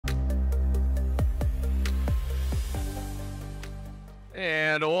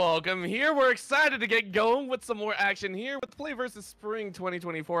And welcome here. We're excited to get going with some more action here with PlayVS Spring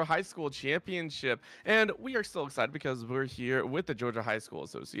 2024 High School Championship. And we are still excited because we're here with the Georgia High School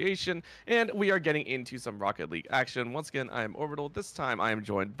Association and we are getting into some Rocket League action. Once again, I am Orbital. This time I am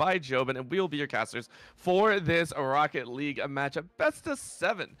joined by Jobin and we'll be your casters for this Rocket League matchup best of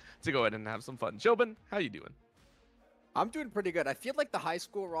 7 to go ahead and have some fun. Jobin, how you doing? I'm doing pretty good. I feel like the high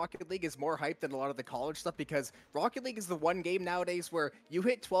school Rocket League is more hyped than a lot of the college stuff because Rocket League is the one game nowadays where you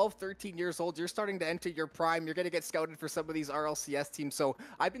hit 12, 13 years old, you're starting to enter your prime, you're going to get scouted for some of these RLCS teams. So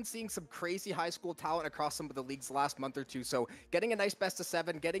I've been seeing some crazy high school talent across some of the leagues the last month or two. So getting a nice best of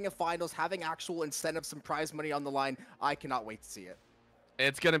 7, getting a finals, having actual incentive, some prize money on the line, I cannot wait to see it.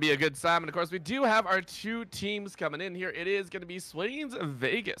 It's going to be a good time, and of course, we do have our two teams coming in here. It is going to be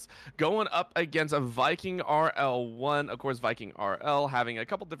Swainsvegas going up against a Viking RL1. Of course, Viking RL having a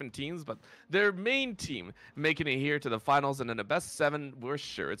couple different teams, but their main team making it here to the finals, and in a best 7, we're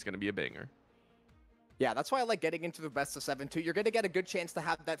sure it's going to be a banger. Yeah, that's why I like getting into the best of 7 too. You're going to get a good chance to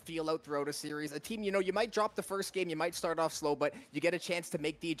have that feel out throughout a series. A team, you know, you might drop the first game, you might start off slow, but you get a chance to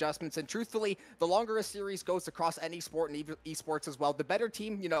make the adjustments. And truthfully, the longer a series goes across any sport and esports as well, the better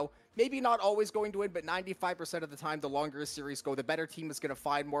team, you know, maybe not always going to win, but 95% of the time, the longer a series go, the better team is going to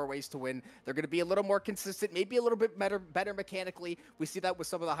find more ways to win. They're going to be a little more consistent, maybe a little bit better mechanically. We see that with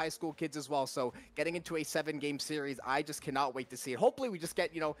some of the high school kids as well. So getting into a 7-game series, I just cannot wait to see it. Hopefully we just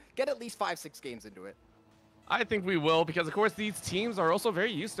get, you know, get at least 5-6 games into it. I think we will, because of course these teams are also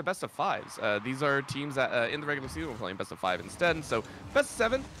very used to best of 5s. These are teams that in the regular season were playing best of 5 instead. So best of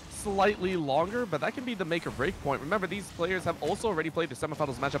 7, slightly longer, but that can be the make or break point. Remember, these players have also already played the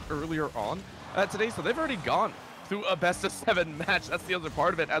semifinals matchup earlier on today, so they've already gone through a best of 7 match. That's the other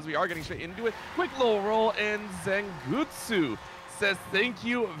part of it as we are getting straight into it. Quick little roll, and Zengutsu says thank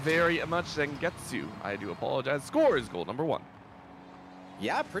you very much, Zengetsu. I do apologize. Scores goal number 1.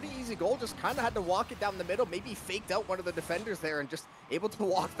 Yeah, pretty easy goal. Just kind of had to walk it down the middle, maybe faked out one of the defenders there and just able to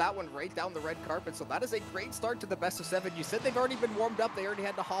walk that one right down the red carpet. So that is a great start to the best of 7. You said they've already been warmed up. They already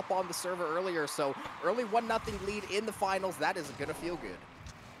had to hop on the server earlier. So early 1-0 lead in the finals. That is going to feel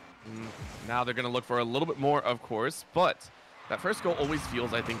good. Now they're going to look for a little bit more, of course, but that first goal always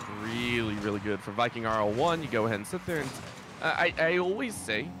feels, I think, really, really good for Viking RL1. You go ahead and sit there and I always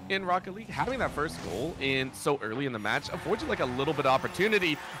say in Rocket League, having that first goal in so early in the match affords you like a little bit of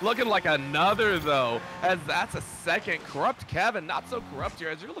opportunity. Looking like another though, as that's a second. Corrupt Kevin, not so corrupt here,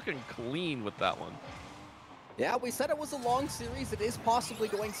 as you're looking clean with that one. Yeah, we said it was a long series. It is possibly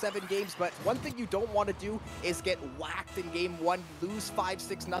going 7 games, but one thing you don't want to do is get whacked in game 1, lose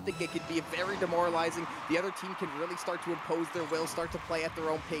 5-6-0. It can be very demoralizing. The other team can really start to impose their will, start to play at their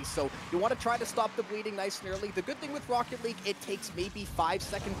own pace. So you want to try to stop the bleeding nice and early. The good thing with Rocket League, it takes maybe 5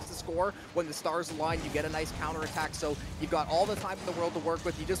 seconds to score. When the stars align, you get a nice counterattack. So you've got all the time in the world to work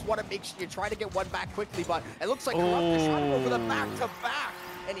with. You just want to make sure you try to get one back quickly, but it looks like Corrupt is trying to go for the back-to-back.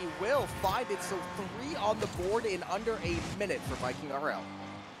 And he will find it, so 3 on the board in under a minute for Viking RL.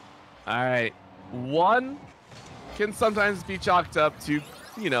 All right, 1 can sometimes be chalked up to,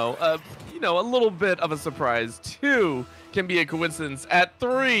 a little bit of a surprise. 2 can be a coincidence. At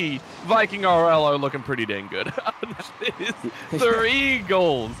 3, Viking RL are looking pretty dang good. That is 3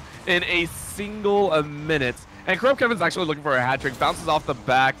 goals in a single minute. And Corrupt Kevin's actually looking for a hat trick, bounces off the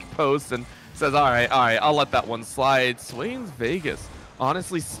back post and says, all right, I'll let that one slide. Swainsvegas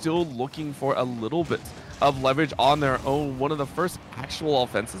honestly still looking for a little bit of leverage on their own. One of the first actual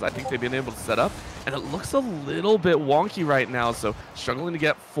offenses I think they've been able to set up, and it looks a little bit wonky right now, so struggling to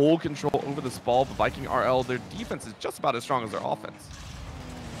get full control over this ball. But Viking RL, their defense is just about as strong as their offense.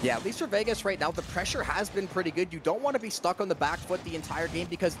 Yeah, at least for Vegas right now, the pressure has been pretty good. You don't want to be stuck on the back foot the entire game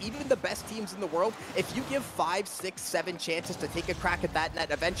because even the best teams in the world, if you give 5, 6, 7 chances to take a crack at that net,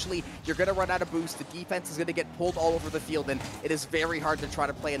 eventually you're going to run out of boost. The defense is going to get pulled all over the field, and it is very hard to try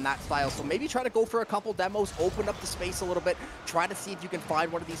to play in that style. So maybe try to go for a couple demos, open up the space a little bit, try to see if you can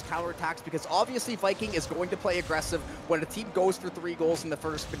find one of these counterattacks because obviously Viking is going to play aggressive. When a team goes for 3 goals in the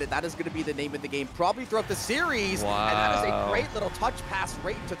first minute, that is going to be the name of the game probably throughout the series. Wow. And that is a great little touch pass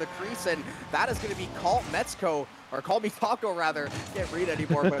right to the crease, and that is going to be Call Metzko, or Call Me Taco rather. Can't read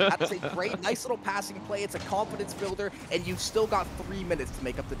anymore, but that's a great, nice little passing play. It's a confidence builder, and you've still got 3 minutes to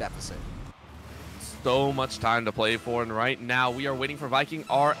make up the deficit. So much time to play for, and right now we are waiting for Viking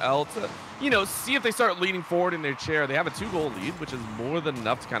RL to, see if they start leaning forward in their chair. They have a 2-goal lead, which is more than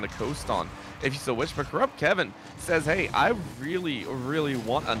enough to kind of coast on, if you so wish. But Corrupt Kevin says, hey, I really, really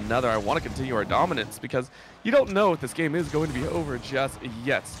want another. I want to continue our dominance because you don't know if this game is going to be over just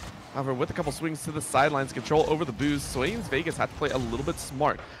yet. However, with a couple swings to the sidelines, control over the boost, Swainsvegas had to play a little bit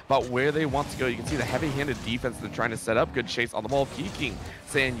smart about where they want to go. You can see the heavy-handed defense they're trying to set up. Good chase on the ball. Viking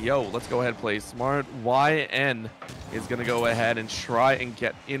saying, yo, let's go ahead and play smart. YN is going to go ahead and try and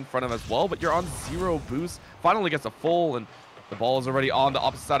get in front of as well, but you're on 0 boost. Finally gets a full, and the ball is already on the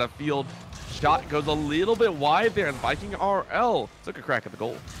opposite side of field. Shot goes a little bit wide there, and Viking RL took a crack at the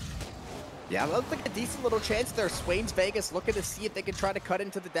goal. Yeah, looks like a decent little chance there. Swainsvegas looking to see if they can try to cut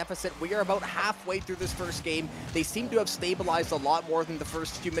into the deficit. We are about halfway through this first game. They seem to have stabilized a lot more than the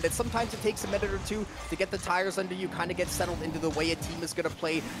first few minutes. Sometimes it takes a minute or two to get the tires under you, kind of get settled into the way a team is going to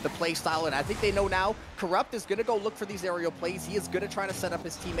play the play style. And I think they know now Corrupt is going to go look for these aerial plays. He is going to try to set up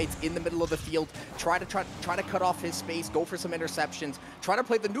his teammates in the middle of the field, try to cut off his space, go for some interceptions, try to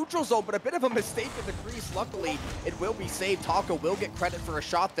play the neutral zone, but a bit of a mistake in the crease. Luckily, it will be saved. Taco will get credit for a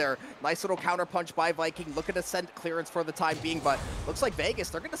shot there. Nice little counter punch by Viking, looking to send clearance for the time being, but looks like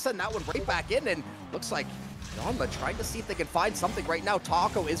Vegas, they're going to send that one right back in, and looks like Donla trying to see if they can find something right now.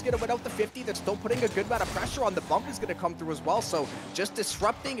 Taco is going to win out the 50. They're still putting a good amount of pressure on. The bump is going to come through as well, so just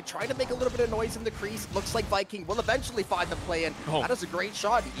disrupting and trying to make a little bit of noise in the crease. Looks like Viking will eventually find the play, and that is a great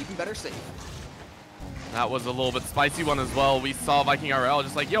shot, even better save. That was a little bit spicy one as well. We saw Viking RL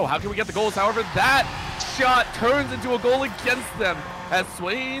just like, yo, how can we get the goals? However, that shot turns into a goal against them as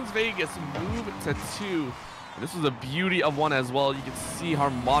Swainsvegas move to 2. And this was a beauty of one as well. You can see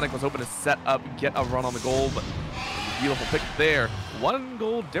Harmonic was hoping to set up, get a run on the goal, but beautiful pick there. 1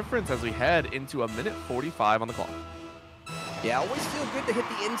 goal difference as we head into a minute 45 on the clock. Yeah, always feel good to hit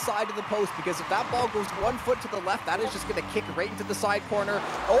the inside of the post, because if that ball goes 1 foot to the left, that is just going to kick right into the side corner.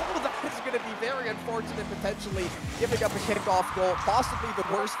 Oh, that is going to be very unfortunate, potentially giving up a kickoff goal. Possibly the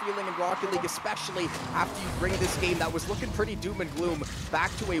worst feeling in Rocket League, especially after you bring this game that was looking pretty doom and gloom back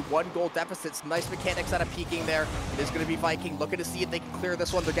to a 1-goal deficit. Some nice mechanics out of peeking there. It is going to be Viking looking to see if they can clear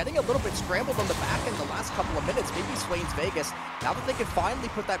this one. They're getting a little bit scrambled on the back end the last couple of minutes. Maybe Swainsvegas, now that they can finally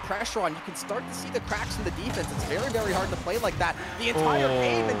put that pressure on, you can start to see the cracks in the defense. It's very, very hard to play like that the entire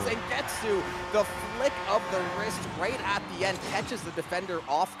game, and Zengetsu, the flick of the wrist right at the end, catches the defender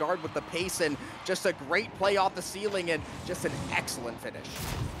off guard with the pace, and just a great play off the ceiling, and just an excellent finish.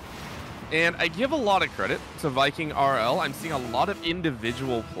 And I give a lot of credit to Viking RL. I'm seeing a lot of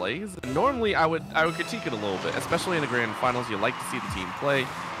individual plays. Normally, I would critique it a little bit, especially in the grand finals. You like to see the team play.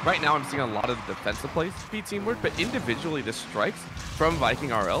 Right now, I'm seeing a lot of the defensive plays be teamwork, but individually, the strikes from Viking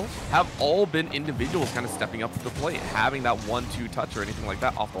RL have all been individuals kind of stepping up to the plate, having that 1-2 touch or anything like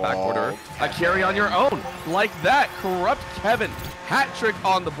that off the backboard, or a carry on your own. Like that, Corrupt Kevin, hat trick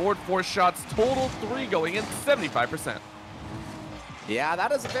on the board, 4 shots, total 3 going in, 75%. Yeah,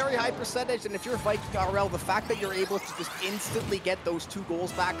 that is a very high percentage, and if you're Viking RL, the fact that you're able to just instantly get those 2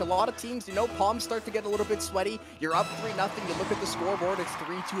 goals back, a lot of teams, you know, palms start to get a little bit sweaty. You're up 3-0, you look at the scoreboard, it's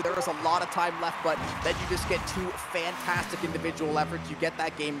 3-2, there is a lot of time left, but then you just get 2 fantastic individual efforts, you get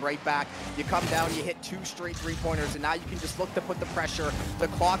that game right back, you come down, you hit 2 straight 3-pointers, and now you can just look to put the pressure. The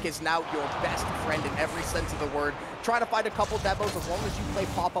clock is now your best friend in every sense of the word. Try to find a couple demos. As long as you play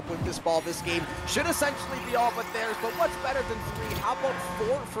pop-up with this ball, this game should essentially be all but theirs, but what's better than 3? How about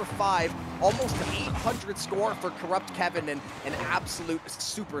 4 for 5? Almost an 800 score for Corrupt Kevin, and an absolute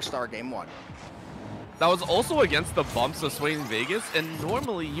superstar game 1. That was also against the bumps of Swainsvegas, and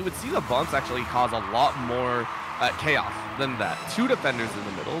normally you would see the bumps actually cause a lot more chaos than that. 2 defenders in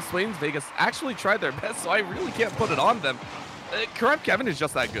the middle. Swainsvegas actually tried their best, so I really can't put it on them. Corrupt Kevin is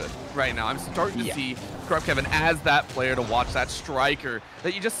just that good right now. I'm starting to see Corrupt Kevin as that player to watch, that striker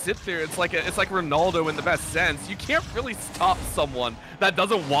that you just sit there. It's like Ronaldo in the best sense. You can't really stop someone that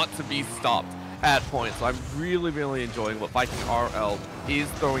doesn't want to be stopped at points. So I'm really, really enjoying what Viking RL is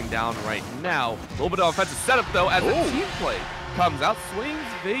throwing down right now. A little bit of offensive setup though as the team play comes out.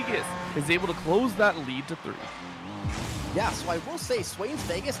 Swainsvegas is able to close that lead to 3. Yeah, so I will say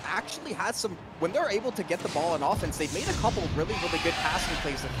Swainsvegas actually has some, when they're able to get the ball on offense, they've made a couple really, really good passing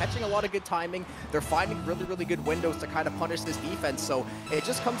plays. They're catching a lot of good timing. They're finding really, really good windows to kind of punish this defense. So it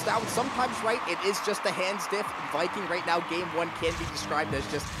just comes down, sometimes, right, it is just a hand stiff. Viking right now, game 1 can be described as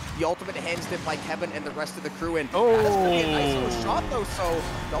just the ultimate hand stiff by Kevin and the rest of the crew. And that is going to be a nice little shot, though, so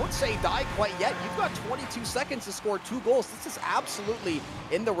don't say die quite yet. You've got 22 seconds to score 2 goals. This is absolutely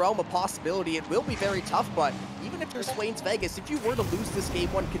in the realm of possibility. It will be very tough, but even if you're Swainsvegas, if you were to lose this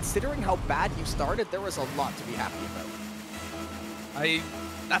game 1, considering how bad you started, there was a lot to be happy about.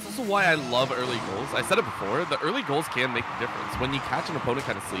 That's also why I love early goals. I said it before, the early goals can make a difference. When you catch an opponent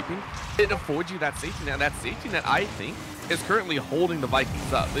kind of sleeping, it affords you that safety net. That safety net, I think, is currently holding the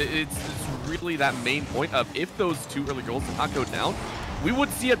Vikings up. It's really that main point of, if those 2 early goals did not go down, We would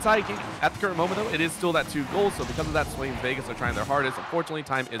see a tie game at the current moment, though. It is still that 2 goals, so because of that, Swainsvegas are trying their hardest. Unfortunately,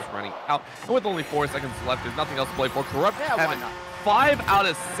 time is running out, and with only 4 seconds left, there's nothing else to play for. Corrupt Kevin, 5 out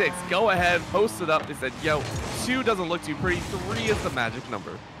of 6. Go ahead, post it up. They said, yo, 2 doesn't look too pretty. 3 is the magic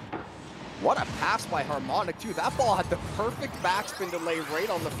number. What a pass by Harmonic, too. That ball had the perfect backspin delay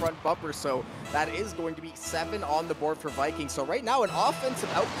right on the front bumper, so that is going to be 7 on the board for Vikings. So right now, an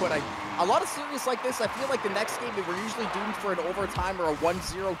offensive output. A lot of series like this, I feel like the next game, we're usually doomed for an overtime or a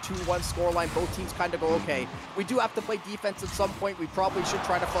 1-0, 2-1 scoreline. Both teams kind of go, okay, we do have to play defense at some point. We probably should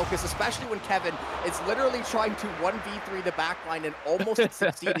try to focus, especially when Kevin is literally trying to 1v3 the backline and almost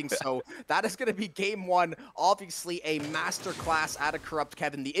succeeding. So that is going to be game 1. Obviously, a masterclass out of Corrupt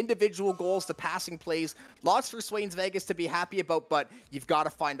Kevin. The individual goals, the passing plays, lots for Swainsvegas to be happy about, but you've got to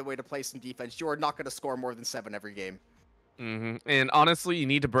find a way to play some defense. You are not going to score more than 7 every game. And honestly, you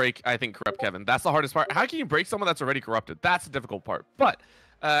need to break, I think, Corrupt Kevin. That's the hardest part. How can you break someone that's already corrupted? That's the difficult part. But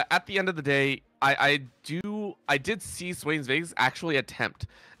at the end of the day, I did see Swainsvegas actually attempt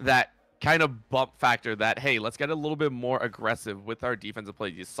that kind of bump factor that, hey, let's get a little bit more aggressive with our defensive play.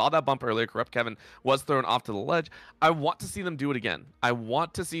 You saw that bump earlier. Corrupt Kevin was thrown off to the ledge. I want to see them do it again. I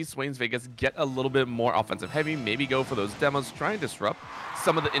want to see Swainsvegas get a little bit more offensive heavy, maybe go for those demos, try and disrupt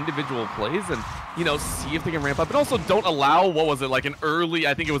some of the individual plays and, you know, see if they can ramp up. And also don't allow, what was it, like an early,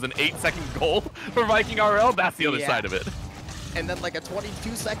 I think it was an 8-second goal for Viking RL. That's the other side of it. And then like a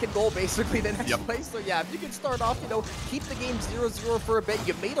 22-second goal basically the next play. So yeah, if you can start off, you know, keep the game 0-0 for a bit.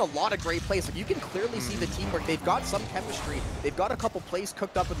 You made a lot of great plays. Like you can clearly see the teamwork. They've got some chemistry. They've got a couple plays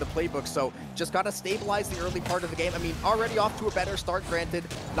cooked up in the playbook. So just got to stabilize the early part of the game. I mean, already off to a better start, granted.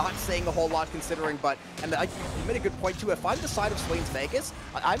 Not saying a whole lot considering, but, and you made a good point too. If I'm the side of Swainsvegas,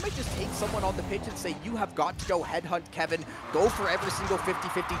 I might just take someone on the pitch and say, you have got to go headhunt Kevin. Go for every single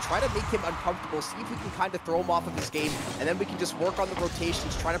 50-50. Try to make him uncomfortable. See if we can kind of throw him off of his game. And then we can just work on the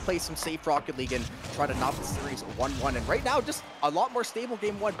rotations, try to play some safe Rocket League and try to knock the series 1-1. And right now, just a lot more stable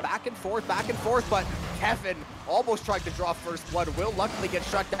game 1, back and forth, but Kevin almost tried to draw first blood. Will luckily get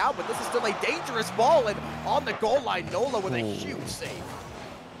shut down, but this is still a dangerous ball, and on the goal line, Nola with a huge save.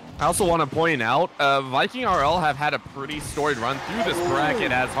 I also want to point out, Viking RL have had a pretty storied run through this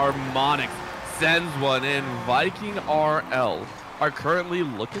bracket as Harmonix sends one in. Viking RL are currently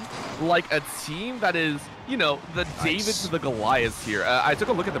looking like a team that is, you know, the David to the Goliaths here. I took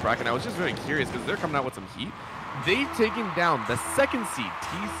a look at the bracket and I was just very curious because they're coming out with some heat. They've taken down the 2nd seed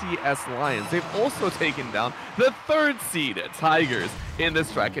TCS Lions. They've also taken down the 3rd seed Tigers in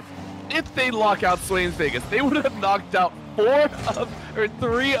this bracket. If they lock out Swainsvegas, they would have knocked out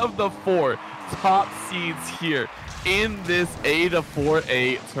 3 of the 4 top seeds here in this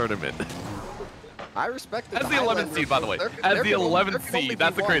A-4A tournament. I respect it. As the 11th seed, by the way. As the 11th seed,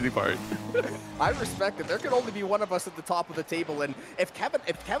 that's the crazy part. I respect it. There can only be one of us at the top of the table, and if Kevin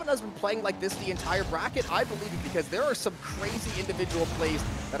has been playing like this the entire bracket, I believe it, because there are some crazy individual plays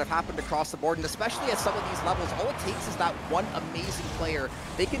that have happened across the board, and especially at some of these levels, all it takes is that one amazing player.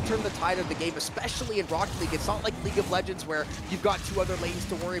 They can turn the tide of the game, especially in Rocket League. It's not like League of Legends where you've got 2 other lanes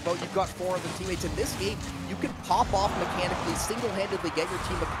to worry about, you've got 4 other teammates. In this game, you can pop off mechanically, single-handedly get your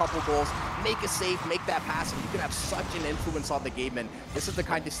team a couple goals, make a save, make that pass, and you can have such an influence on the game. And this is the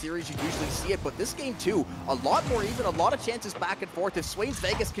kind of series you usually see it, but this game too, a lot more even, a lot of chances back and forth. If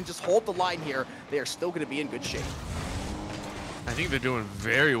Swainsvegas can just hold the line here, they are still going to be in good shape. I think they're doing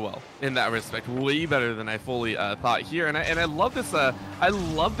very well in that respect, way better than I fully thought here. And I love this. I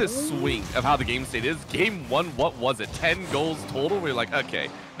love this swing of how the game state is. Game 1, what was it? 10 goals total. We're like, okay,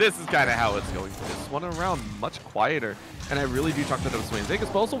 this is kind of how it's going for this one around, much quieter. And I really do chalk that up to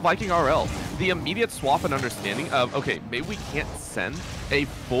Swainsvegas, but also Viking RL. The immediate swap and understanding of, okay, maybe we can't send a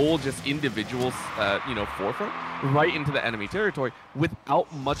full just individual, you know, forefront right into the enemy territory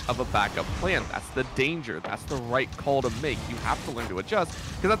without much of a backup plan. That's the danger. That's the right call to make. You have to learn to adjust,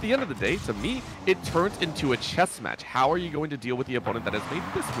 because at the end of the day, to me, it turns into a chess match. How are you going to deal with the opponent that has made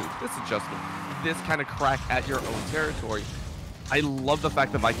this move, this adjustment, this kind of crack at your own territory? I love the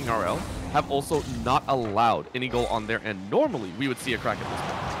fact that Viking RL have also not allowed any goal on their end. Normally, we would see a crack at this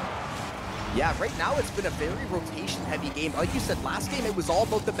point. Yeah, right now it's been a very rotation-heavy game. Like you said, last game it was all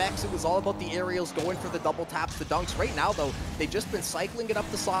about the mechs, it was all about the aerials, going for the double taps, the dunks. Right now, though, they've just been cycling it up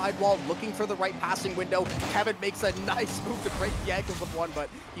the sidewall, looking for the right passing window. Kevin makes a nice move to break the ankles of one, but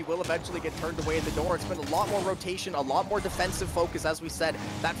he will eventually get turned away in the door. It's been a lot more rotation, a lot more defensive focus. As we said,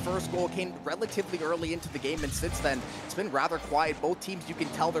 that first goal came relatively early into the game, and since then, it's been rather quiet. Both teams, you can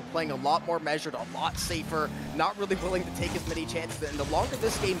tell they're playing a lot more measured, a lot safer, not really willing to take as many chances. And the longer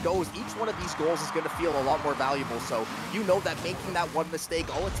this game goes, each one of these goals is going to feel a lot more valuable. So you know that making that one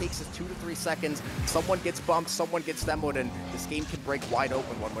mistake, all it takes is 2 to 3 seconds. Someone gets bumped, someone gets demoed, and this game can break wide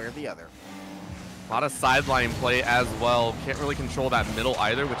open one way or the other. A lot of sideline play as well. Can't really control that middle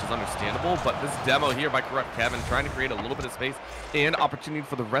either, which is understandable. But this demo here by Corrupt Kevin trying to create a little bit of space and opportunity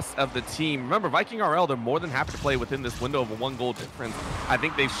for the rest of the team. Remember, Viking RL, they're more than happy to play within this window of a 1-goal difference. I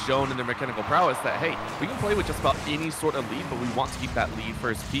think they've shown in their mechanical prowess that, hey, we can play with just about any sort of lead, but we want to keep that lead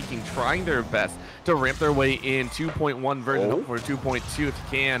first. Viking trying their best to ramp their way in. 2.1 version, hope for 2.2 if you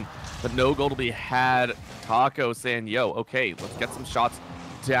can. But no goal to be had. Taco saying, yo, okay, let's get some shots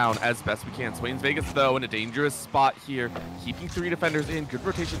down as best we can. Swainsvegas, though, in a dangerous spot here, keeping 3 defenders in. Good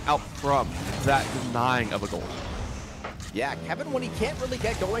rotation out from that denying of a goal. Yeah, Kevin, when he can't really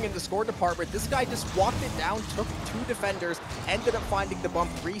get going in the score department, this guy just walked it down, took 2 defenders, ended up finding the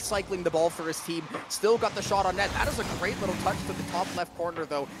bump, recycling the ball for his team, still got the shot on net. That is a great little touch to the top left corner,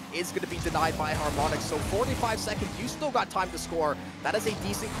 though, is going to be denied by Harmonix. So 45 seconds, you still got time to score. That is a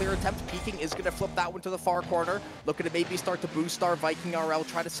decent clear attempt. Peking is going to flip that one to the far corner, looking to maybe start to boost our Viking RL,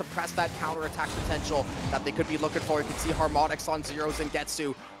 try to suppress that counterattack potential that they could be looking for. You can see Harmonix on zeros and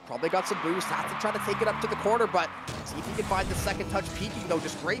Getsu. Probably got some boost, has to try to take it up to the corner, but see if he can find the second touch. Peking, though,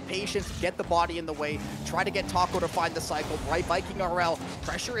 just great patience, get the body in the way, try to get Taco to find the cycle. Right, Viking RL,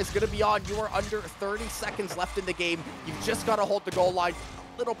 pressure is going to be on. You are under 30 seconds left in the game. You've just got to hold the goal line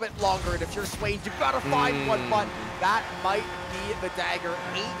a little bit longer, and if you're Swains, you've got to find one, but that might be the dagger.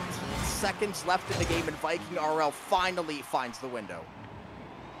 18 seconds left in the game, and Viking RL finally finds the window.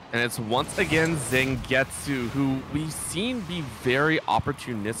 And it's once again Zengetsu, who we've seen be very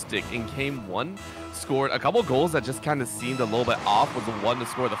opportunistic in game 1. Scored a couple goals that just kind of seemed a little bit off. Was the one to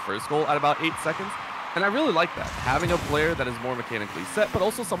score the first goal at about 8 seconds. And I really like that. Having a player that is more mechanically set, but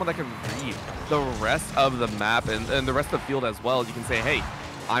also someone that can read the rest of the map and the rest of the field as well. You can say, hey,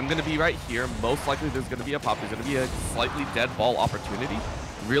 I'm going to be right here. Most likely there's going to be a pop. There's going to be a slightly dead ball opportunity.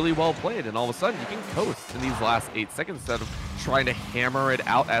 Really well played, and all of a sudden you can coast in these last 8 seconds instead of trying to hammer it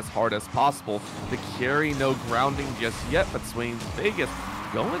out as hard as possible. The carry, no grounding just yet, but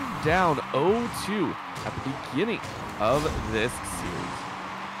Swainsvegas going down 0-2 at the beginning of this series.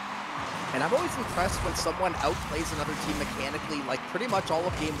 And I'm always impressed when someone outplays another team mechanically, like pretty much all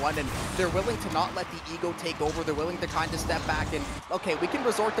of game 1, and they're willing to not let the ego take over. They're willing to kind of step back and, okay, we can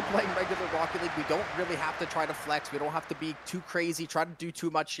resort to playing regular Rocket League. We don't really have to try to flex. We don't have to be too crazy, try to do too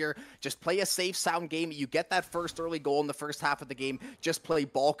much here. Just play a safe, sound game. You get that first early goal in the first half of the game. Just play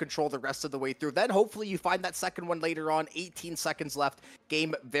ball control the rest of the way through. Then hopefully you find that second one later on. 18 seconds left.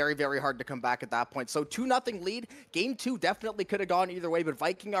 Game very, very hard to come back at that point. So 2-0 lead. Game 2 definitely could have gone either way, but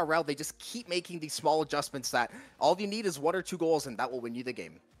Viking RL, they just keep making these small adjustments that all you need is 1 or 2 goals and that will win you the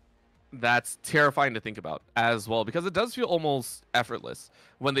game. That's terrifying to think about as well, because it does feel almost effortless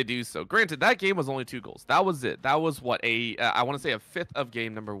when they do so. Granted, that game was only 2 goals. That was it. That was what I want to say a fifth of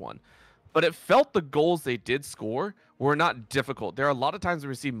game number 1. But it felt the goals they did score were not difficult. There are a lot of times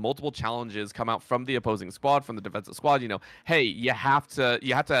we see multiple challenges come out from the opposing squad, from the defensive squad. You know, hey, you have to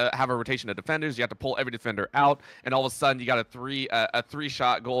have a rotation of defenders. You have to pull every defender out, and all of a sudden you got a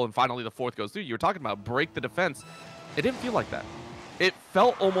 3-shot goal, and finally the 4th goes through. You were talking about break the defense. It didn't feel like that. It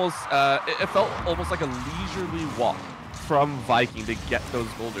felt almost like a leisurely walk from Viking to get those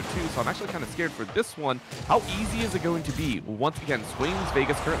goals or 2. So I'm actually kind of scared for this one. How easy is it going to be? Once again,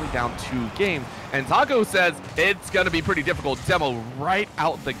 Swainsvegas currently down 2 games, and Taco says it's going to be pretty difficult. Demo right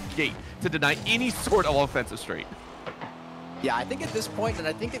out the gate to deny any sort of offensive straight. Yeah, I think at this point, and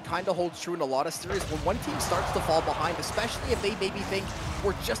I think it kind of holds true in a lot of series, when one team starts to fall behind, especially if they maybe think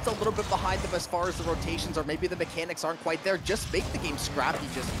we're just a little bit behind them as far as the rotations, or maybe the mechanics aren't quite there, just make the game scrappy.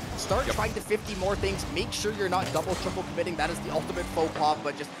 Just start trying to 50 more things. Make sure you're not double, triple committing. That is the ultimate faux pas,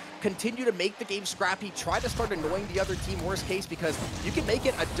 but just continue to make the game scrappy. Try to start annoying the other team, worst case, because you can make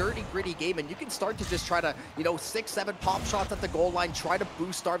it a dirty, gritty game, and you can start to just try to, 6, 7 pop shots at the goal line, try to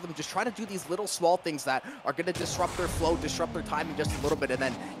boost start them, just try to do these little small things that are going to disrupt their flow, disrupt their timing just a little bit, and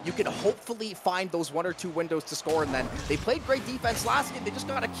then you can hopefully find those 1 or 2 windows to score. And then they played great defense last game. They just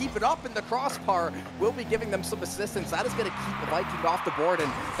got to keep it up, in the crossbar will be giving them some assistance. That is going to keep the Viking off the board,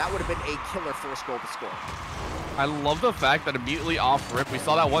 and that would have been a killer first goal to score. I love the fact that immediately off rip, we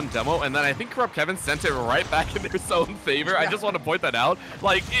saw that one demo, and then I think Corrupt Kevin sent it right back in their own favor. I just want to point that out.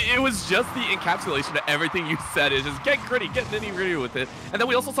 Like, it was just the encapsulation of everything you said. Is just get gritty, get nitty-gritty with it. And then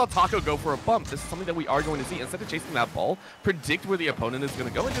we also saw Taco go for a bump. This is something that we are going to see. Instead of chasing that ball, predict where the opponent is going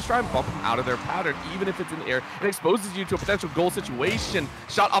to go and just try and bump them out of their pattern, even if it's in the air. It exposes you to a potential goal situation.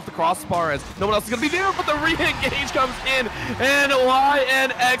 Shot off the crossbar as no one else is going to be there, but the re-engage comes in, and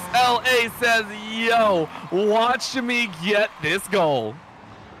YNXLA says, yo, watch me get this goal.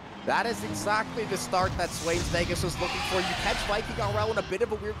 That is exactly the start that Swainsvegas was looking for. You catch Viking RL in a bit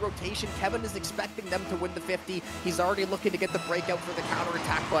of a weird rotation. Kevin is expecting them to win the 50. He's already looking to get the breakout for the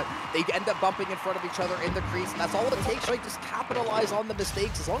counterattack, but they end up bumping in front of each other in the crease, and that's all it takes, right? Just capitalize on the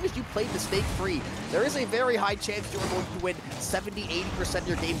mistakes. As long as you play mistake-free, there is a very high chance you're going to win 70, 80% of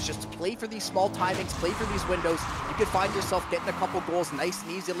your games. Just play for these small timings, play for these windows. You could find yourself getting a couple goals nice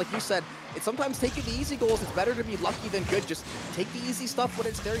and easy. Like you said, it's sometimes taking the easy goals. It's better to be lucky than good. Just take the easy stuff when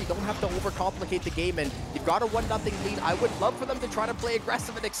it's there. You don't have to overcomplicate the game, and you've got a 1-0 lead. I would love for them to try to play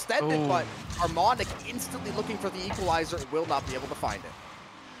aggressive and extend it, but Harmonic instantly looking for the equalizer will not be able to find it.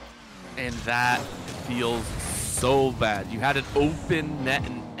 And that feels so bad. You had an open net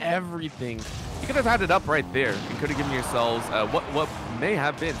and everything. You could have had it up right there and could have given yourselves what may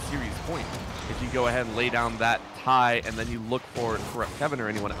have been series point if you go ahead and lay down that tie, and then you look for Kevin or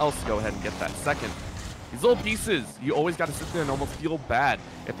anyone else to go ahead and get that second. These little pieces, you always got to sit there and almost feel bad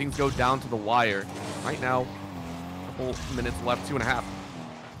if things go down to the wire. Right now, a couple minutes left, 2.5,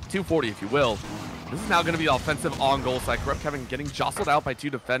 2:40 if you will. This is now going to be the offensive on-goal side. Corrupt Kevin getting jostled out by 2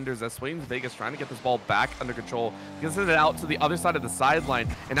 defenders as Swainsvegas trying to get this ball back under control. Gets it out to the other side of the sideline,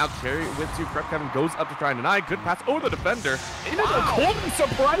 and now carry it with 2. Corrupt Kevin goes up to try and deny. Good pass over the defender. Into the corner,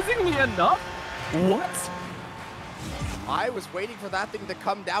 surprisingly enough. What? I was waiting for that thing to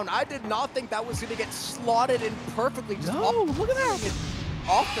come down. I did not think that was going to get slotted in perfectly. Just look at that.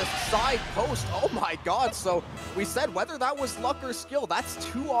 Off the side post. Oh my god. So we said whether that was luck or skill, that's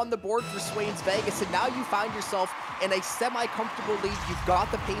 2 on the board for Swainsvegas, and now you find yourself in a semi-comfortable lead. You've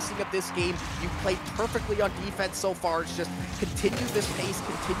got the pacing of this game. You've played perfectly on defense so far. It's just continue this pace,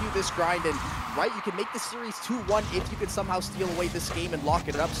 continue this grind, and right, you can make the series 2-1 if you can somehow steal away this game and lock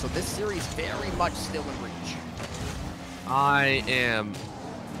it up. So this series very much still in reach. I am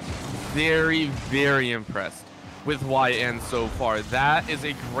very, very impressed with YN so far. That is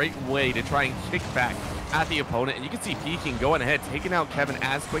a great way to try and kick back at the opponent. And you can see Viking going ahead, taking out Kevin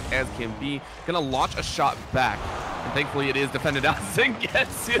as quick as can be. Gonna launch a shot back. And thankfully it is defended out. Zing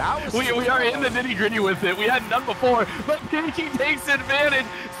gets it. We are in the nitty gritty with it. We had none before, but Viking takes advantage.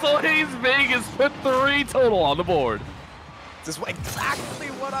 Swainsvegas put 3 total on the board. This is exactly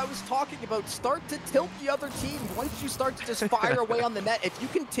what I was talking about. Start to tilt the other team. Once you start to just fire away on the net, if you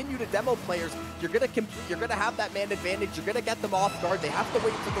continue to demo players, you're gonna have that man advantage. You're gonna get them off guard. They have to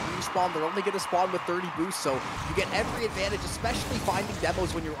wait for the respawn. They're only gonna spawn with 30 boosts, so you get every advantage, especially finding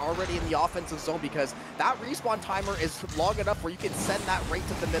demos when you're already in the offensive zone, because that respawn timer is long enough where you can send that right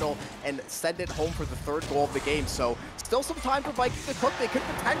to the middle and send it home for the 3rd goal of the game. So still some time for Viking to cook. They could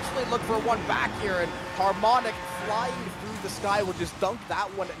potentially look for one back here, and Harmonic flying through the sky will just dunk that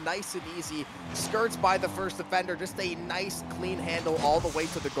one nice and easy. Skirts by the first defender, just a nice clean handle all the way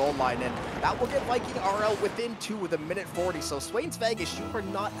to the goal line, and that will get Viking RL within 2 with 1:40. So Swainsvegas, you are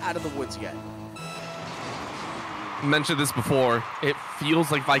not out of the woods yet. Mentioned this before, it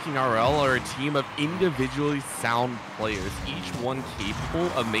feels like Viking RL are a team of individually sound players, each one capable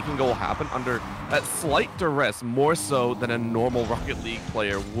of making goal happen under that slight duress, more so than a normal Rocket League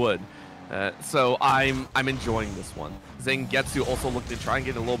player would. So I'm enjoying this one. Zangetsu also looked to try and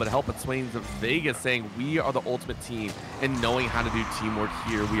get a little bit of help at Swainsvegas, saying we are the ultimate team and knowing how to do teamwork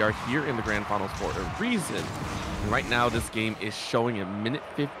here. We are here in the Grand Finals for a reason. And right now, this game is showing a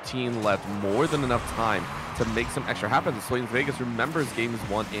 1:15 left, more than enough time to make some extra happen. Swainsvegas remembers games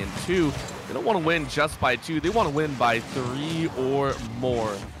 1 and 2. They don't want to win just by 2. They want to win by 3 or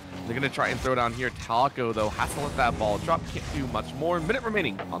more. They're going to try and throw down here. Taco, though, has to let that ball drop. Can't do much more. Minute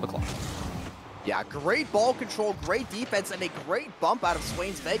remaining on the clock. Yeah, great ball control, great defense, and a great bump out of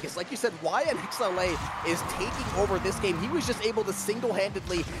Swainsvegas. Like you said, YNXLA is taking over this game. He was just able to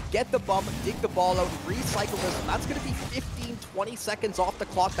single-handedly get the bump, dig the ball out, recycle this, and that's going to be 15, 20 seconds off the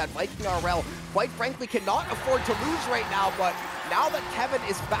clock that Viking RL, quite frankly, cannot afford to lose right now. But now that Kevin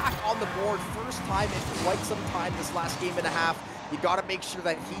is back on the board, first time in quite some time this last game and a half, you got to make sure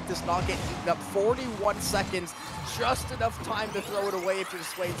that he does not get eaten up. 41 seconds, just enough time to throw it away if you're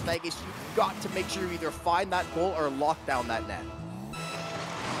Swainsvegas. You've got to make sure you either find that goal or lock down that net.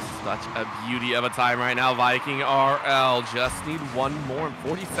 Such a beauty of a time right now. Viking RL just need 1 more in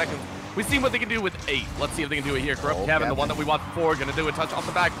 40 seconds. We've seen what they can do with 8. Let's see if they can do it here. Corrupt Kevin, the one that we watched before, going to do a touch off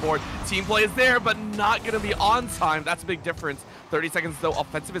the backboard. Team play is there, but not going to be on time. That's a big difference. 30 seconds, though.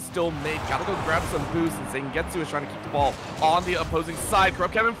 Offensive is still made. Got to go grab some boost, and Zangetsu is trying to keep the ball on the opposing side.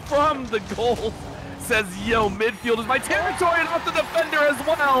 Corrupt Kevin from the goal says, yo, midfield is my territory, and off the defender as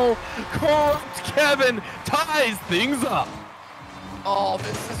well. Corrupt Kevin ties things up. Oh,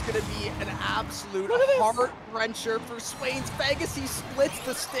 this is going to be an absolute heart-wrencher for Swainsvegas. He splits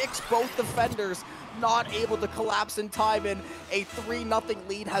the sticks, both defenders not able to collapse in time, and a 3-0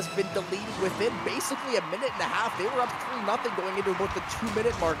 lead has been deleted within basically a minute and a half. They were up 3-0 going into about the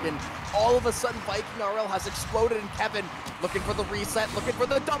 2-minute mark, and all of a sudden Viking RL has exploded, and Kevin looking for the reset, looking for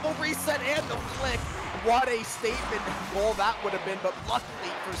the double reset and the flick. What a statement goal that would have been, but luckily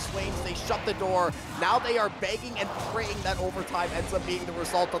for Swains, they shut the door. Now they are begging and praying that overtime ends up being the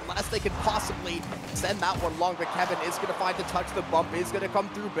result, unless they can possibly send that one long. But Kevin is going to find the touch. The bump is going to come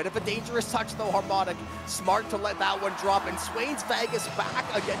through. Bit of a dangerous touch, though. Harmonic smart to let that one drop. And Swainsvegas back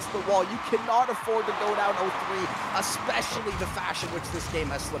against the wall. You cannot afford to go down 0-3, especially the fashion which this game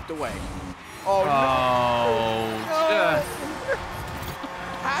has slipped away. Oh, no.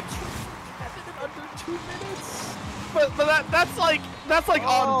 Patrick. Under 2 minutes. But that's like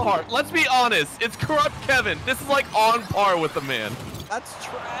on par. Let's be honest. It's corrupt Kevin. This is like on par with the man. That's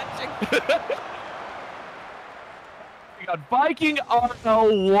tragic. We got Viking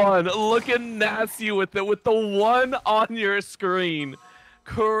RL1 looking nasty with it, with the one on your screen.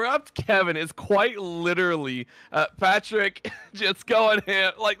 Corrupt Kevin is quite literally Patrick just going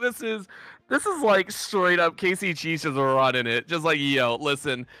ham. Like this is like straight up Casey Cheech is running it. Just like, yo,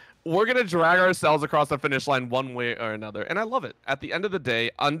 listen. We're going to drag ourselves across the finish line one way or another. And I love it. At the end of the day,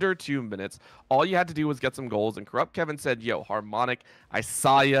 under 2 minutes, all you had to do was get some goals. And Corrupt Kevin said, yo, Harmonic, I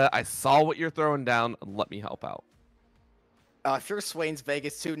saw ya. I saw what you're throwing down. Let me help out. If you're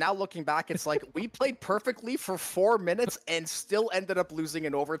Swainsvegas too, now looking back, it's like we played perfectly for 4 minutes and still ended up losing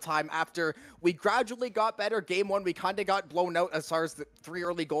in overtime after we gradually got better. Game 1, we kind of got blown out as far as the 3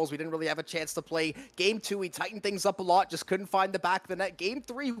 early goals. We didn't really have a chance to play. Game 2, we tightened things up a lot, just couldn't find the back of the net. Game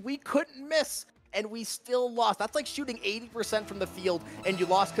 3, we couldn't miss, and we still lost. That's like shooting 80% from the field, and you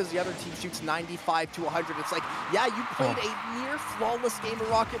lost because the other team shoots 95 to 100. It's like, yeah, you played a near flawless game of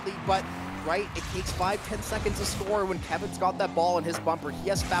Rocket League, but right, it takes 5-10 seconds to score. When Kevin's got that ball in his bumper, he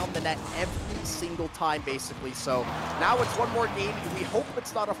has found the net every single time, basically. So now it's one more game. We hope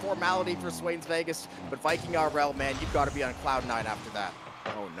it's not a formality for Swainsvegas, but Viking RL, man, you've got to be on cloud 9 after that.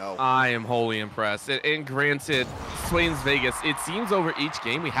 Oh, no. I am wholly impressed. And granted, Swainsvegas, it seems over each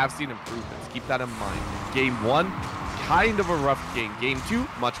game we have seen improvements. Keep that in mind. Game 1, kind of a rough game. Game 2,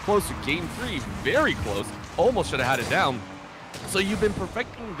 much closer. Game 3, very close. Almost should have had it down. So you've been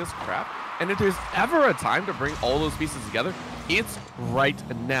perfecting this craft. And if there's ever a time to bring all those pieces together, it's right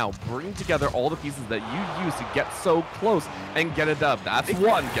now. Bring together all the pieces that you use to get so close and get a dub. That's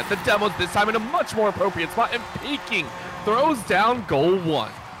one. Get the demos this time in a much more appropriate spot. And Peking throws down goal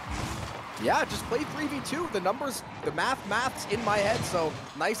 1. Yeah, just play 3v2. The numbers, the math's in my head. So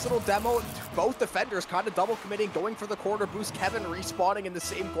nice little demo. Both defenders kind of double committing, going for the corner boost. Kevin respawning in the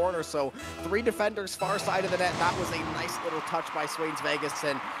same corner. So 3 defenders far side of the net. That was a nice little touch by Swainsvegas.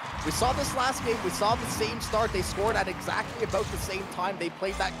 And we saw this last game. We saw the same start. They scored at exactly about the same time. They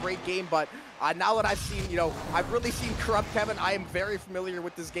played that great game. But now that I've seen, I've really seen Corrupt Kevin, I am very familiar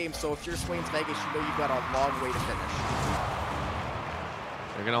with this game. So if you're Swainsvegas, you know you've got a long way to finish.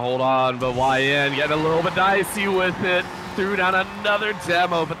 They're going to hold on, but YN getting a little bit dicey with it. Threw down another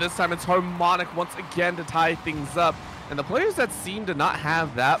demo, but this time it's Harmonic once again to tie things up. And the players that seem to not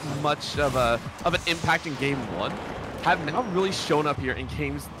have that much of an impact in Game 1 have now really shown up here in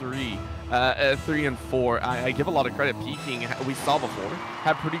Games 3 and 4. I give a lot of credit. Peking, we saw before,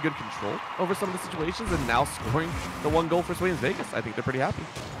 had pretty good control over some of the situations, and now scoring the 1 goal for Swainsvegas. I think they're pretty happy.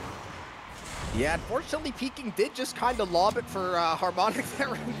 Yeah, unfortunately, Peking did just kind of lob it for Harmonic there.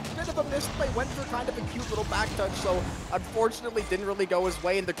 A bit of a misplay, went for kind of a cute little back touch, so unfortunately didn't really go his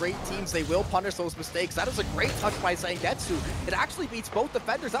way. And the great teams, they will punish those mistakes. That is a great touch by Zangetsu. It actually beats both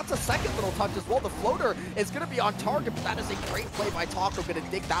defenders. That's a second little touch as well. The floater is going to be on target, but that is a great play by Taco. Going to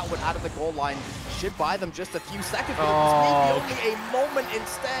dig that one out of the goal line. Should buy them just a few seconds, but it was maybe only a moment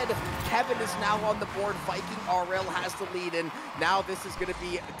instead. Kevin is now on the board. Viking RL has the lead, and now this is going to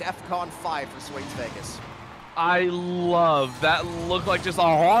be DEFCON 5 for Swainsvegas. I love that. Looked like just a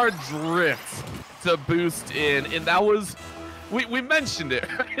hard drift to boost in, and that was, we mentioned it,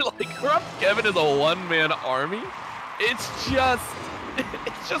 right? Like Corrupt Kevin is a one-man army. It's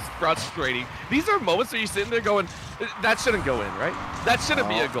just frustrating. These are moments where you're sitting there going, that shouldn't go in, right? That shouldn't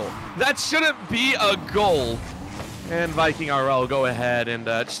be a goal. That shouldn't be a goal. And Viking RL go ahead and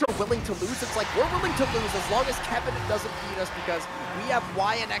just willing to lose. It's like we're willing to lose as long as Kevin doesn't beat us, because we have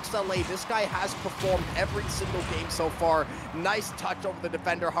YNXLA. This guy has performed every single game so far. Nice touch over the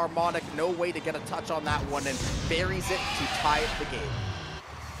defender. Harmonic, no way to get a touch on that one, and buries it to tie the game.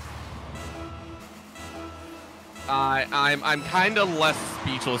 I'm kind of less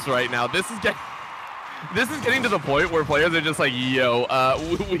speechless right now. This is getting This is getting to the point where players are just like, yo,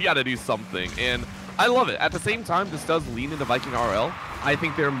 we got to do something. And I love it. At the same time, this does lean into Viking RL. I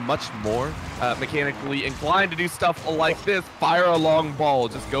think they're much more mechanically inclined to do stuff like this. Fire a long ball.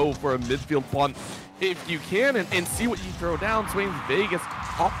 Just go for a midfield punt if you can and see what you throw down. Swainsvegas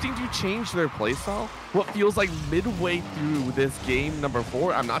opting to change their playstyle. What feels like midway through this game, number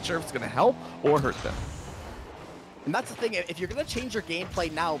 4. I'm not sure if it's going to help or hurt them. And that's the thing, if you're going to change your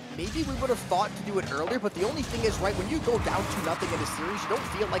gameplay now, maybe we would have thought to do it earlier, but the only thing is, right, when you go down 2-0 in a series, you don't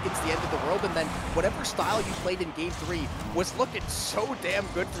feel like it's the end of the world, and then whatever style you played in Game 3 was looking so damn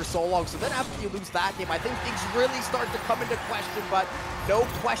good for so long. So then after you lose that game, I think things really start to come into question, but no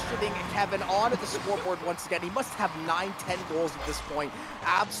questioning Kevin on the scoreboard once again. He must have 9-10 goals at this point,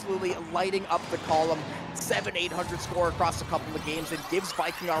 absolutely lighting up the column. 700-800 score across a couple of games, and gives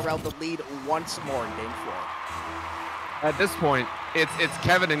Viking RL the lead once more in Game 4. At this point, it's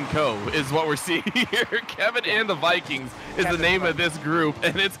Kevin and Co. is what we're seeing here. Kevin and the Vikings is the name of this group,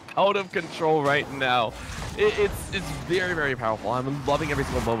 and it's out of control right now. It's very, very powerful. I'm loving every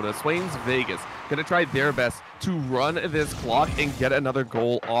single moment of Swainsvegas. Gonna try their best to run this clock and get another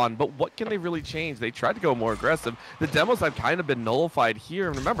goal on. But what can they really change? They tried to go more aggressive. The demos have kind of been nullified here.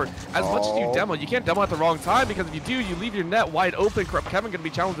 And remember, as much as you demo, you can't demo at the wrong time, because if you do, you leave your net wide open. Corrupt Kevin gonna be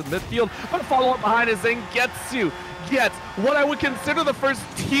challenged in midfield, but follow up behind is Zengetsu. Gets what I would consider the first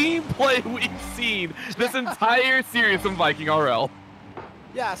team play we've seen this entire series from Viking RL.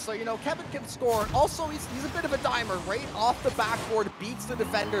 Yeah, so, you know, Kevin can score. Also, he's a bit of a dimer. Right off the backboard, beats the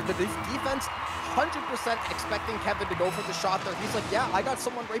defender. The defense 100% expecting Kevin to go for the shot there. He's like, yeah, I got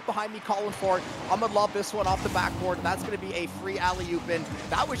someone right behind me calling for it. I'm going to lob this one off the backboard, and that's going to be a free alley-oop. And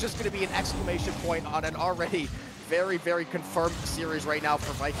that was just going to be an exclamation point on an already very, very confirmed series right now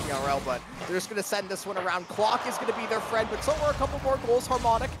for Viking RL, but they're just going to send this one around. Clock is going to be their friend, but so are a couple more goals.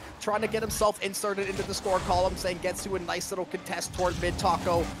 Harmonic trying to get himself inserted into the score column, saying gets to a nice little contest toward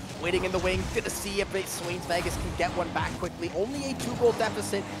mid-taco, waiting in the wing, going to see if Swainsvegas can get one back quickly. Only a 2-goal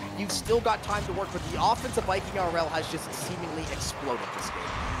deficit. You've still got time to work, but the offense of Viking RL has just seemingly exploded this game.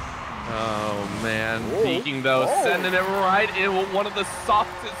 Oh, man. Viking, though, sending it right in with one of the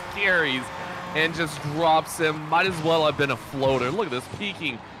softest carries, and just drops him. Might as well have been a floater. Look at this,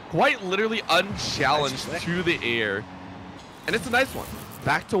 peeking quite literally unchallenged through the air. And it's a nice one.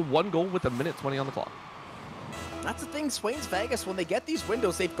 Back to 1 goal with 1:20 on the clock. That's the thing, Swainsvegas, when they get these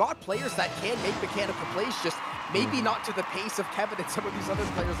windows, they've got players that can make mechanical plays, just maybe not to the pace of Kevin and some of these other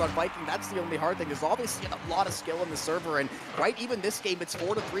players on Viking. That's the only hard thing. There's obviously a lot of skill in the server, and right, even this game, it's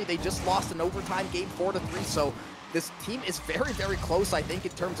 4-3. They just lost an overtime game 4-3, so this team is very, very close, I think,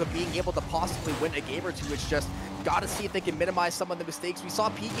 in terms of being able to possibly win a game or two. It's just got to see if they can minimize some of the mistakes. We saw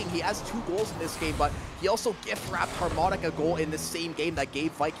Peking, he has 2 goals in this game, but he also gift-wrapped Harmonic a goal in the same game that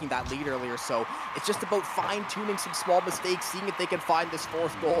gave Viking that lead earlier. So it's just about fine-tuning some small mistakes, seeing if they can find this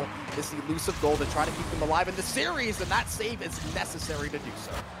 4th goal, this elusive goal, to try to keep them alive in the series, and that save is necessary to do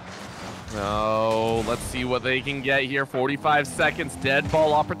so. Oh, let's see what they can get here. 45 seconds, dead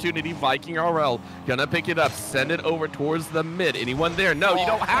ball opportunity. Viking RL gonna pick it up, send it over towards the mid. Anyone there? No, you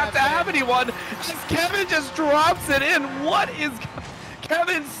don't have to have anyone. Kevin just drops it in. What is...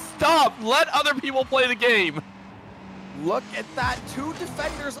 Kevin, stop. Let other people play the game. Look at that. 2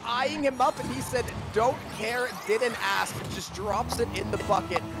 defenders eyeing him up, and he said, don't care, didn't ask. Just drops it in the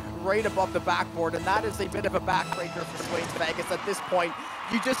bucket right above the backboard, and that is a bit of a backbreaker for Swainsvegas. At this point,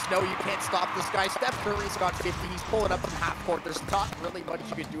 you just know you can't stop this guy. Steph Curry's got 50. He's pulling up from half court. There's not really much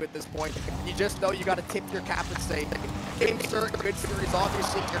you can do at this point. You just know you got to tip your cap and say, game sir, good series.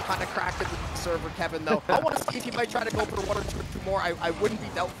 Obviously, you're kind of cracked at the server, Kevin, though. I want to see if he might try to go for 1 or 2 more. I wouldn't be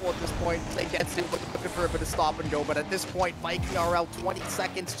doubtful at this point. They get to looking for a bit of stop and go, but at this point, Viking RL, 20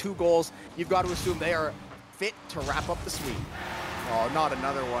 seconds, 2 goals. You've got to assume they are fit to wrap up the sweep. Oh, not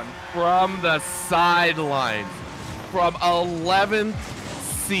another one. From the sidelines, from 11th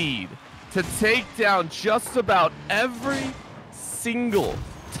seed to take down just about every single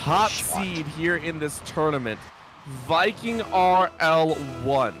top seed here in this tournament, Viking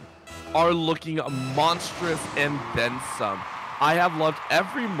RL1 are looking monstrous and then some. I have loved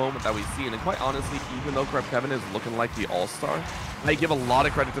every moment that we've seen, and quite honestly, even though Corrupt Kevin is looking like the all-star, I give a lot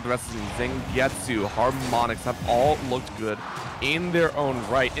of credit to the rest of the team. Zengetsu, Harmonics have all looked good in their own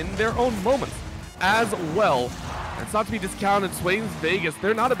right, in their own moments as well. And it's not to be discounted, Swainsvegas,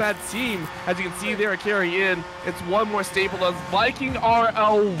 they're not a bad team. As you can see there, a carry in. It's one more staple as Viking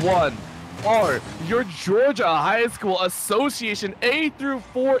RL1 are your Georgia High School Association A through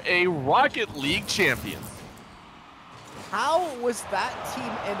 4A Rocket League champions. How was that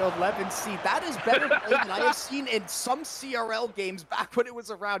team in 11 seed? That is better play than I have seen in some CRL games back when it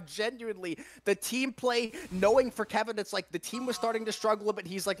was around. Genuinely, the team play, knowing for Kevin, it's like the team was starting to struggle a bit.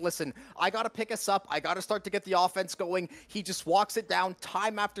 He's like, listen, I got to pick us up. I got to start to get the offense going. He just walks it down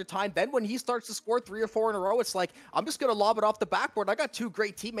time after time. Then when he starts to score 3 or 4 in a row, it's like, I'm just going to lob it off the backboard. I got 2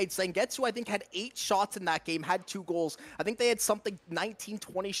 great teammates. Sengetsu, I think, had 8 shots in that game, had 2 goals. I think they had something 19,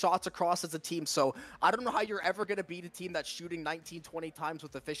 20 shots across as a team. So I don't know how you're ever going to beat a team that's shooting 19, 20 times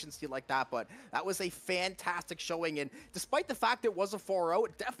with efficiency like that, but that was a fantastic showing, and despite the fact it was a 4-0,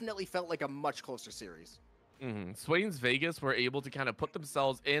 it definitely felt like a much closer series. Swainsvegas were able to kind of put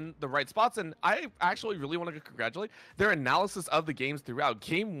themselves in the right spots, and I actually really want to congratulate their analysis of the games throughout.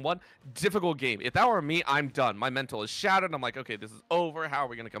 Game 1, difficult game. If that were me, I'm done. My mental is shattered. I'm like, okay, this is over. How are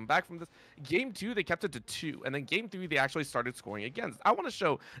we going to come back from this? Game 2, they kept it to 2, and then Game 3, they actually started scoring again. I want to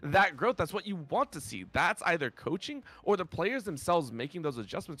show that growth. That's what you want to see. That's either coaching or the players themselves making those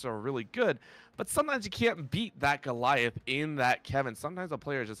adjustments are really good, but sometimes you can't beat that Goliath in that Kevin. Sometimes a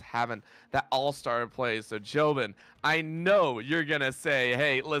player just having that all-star play. So Jobin, I know you're going to say,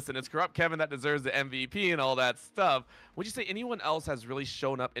 hey, listen, it's Corrupt Kevin that deserves the MVP and all that stuff. Would you say anyone else has really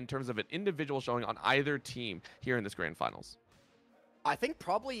shown up in terms of an individual showing on either team here in this grand finals? I think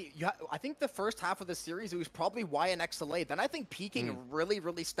probably, I think the first half of the series, it was probably YNXLA. Then I think Peking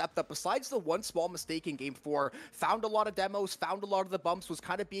really stepped up. Besides the one small mistake in Game 4, found a lot of demos, found a lot of the bumps, was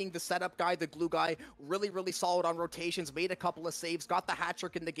kind of being the setup guy, the glue guy, really solid on rotations, made a couple of saves, got the hat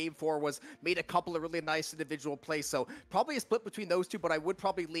trick in the Game 4, made a couple of really nice individual plays. So probably a split between those two, but I would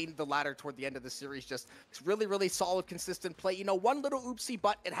probably lean the latter toward the end of the series. Just really solid, consistent play. You know, one little oopsie,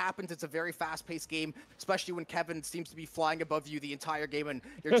 but it happens. It's a very fast-paced game, especially when Kevin seems to be flying above you the entire game and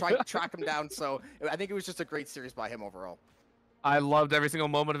you're trying to track him down. So I think it was just a great series by him overall. I loved every single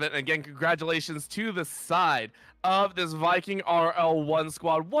moment of it. And again, congratulations to the side of this Viking RL1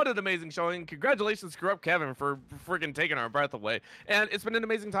 squad. What an amazing showing. Congratulations, Corrupt Kevin, for freaking taking our breath away. And it's been an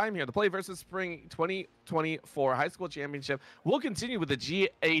amazing time here. The PlayVS Spring 2024 High School Championship will continue with the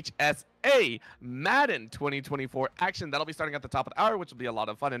GHSA Madden 2024 action. That'll be starting at the top of the hour, which will be a lot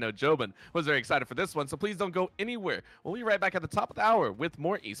of fun. I know Jobin was very excited for this one, so please don't go anywhere. We'll be right back at the top of the hour with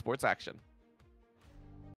more esports action.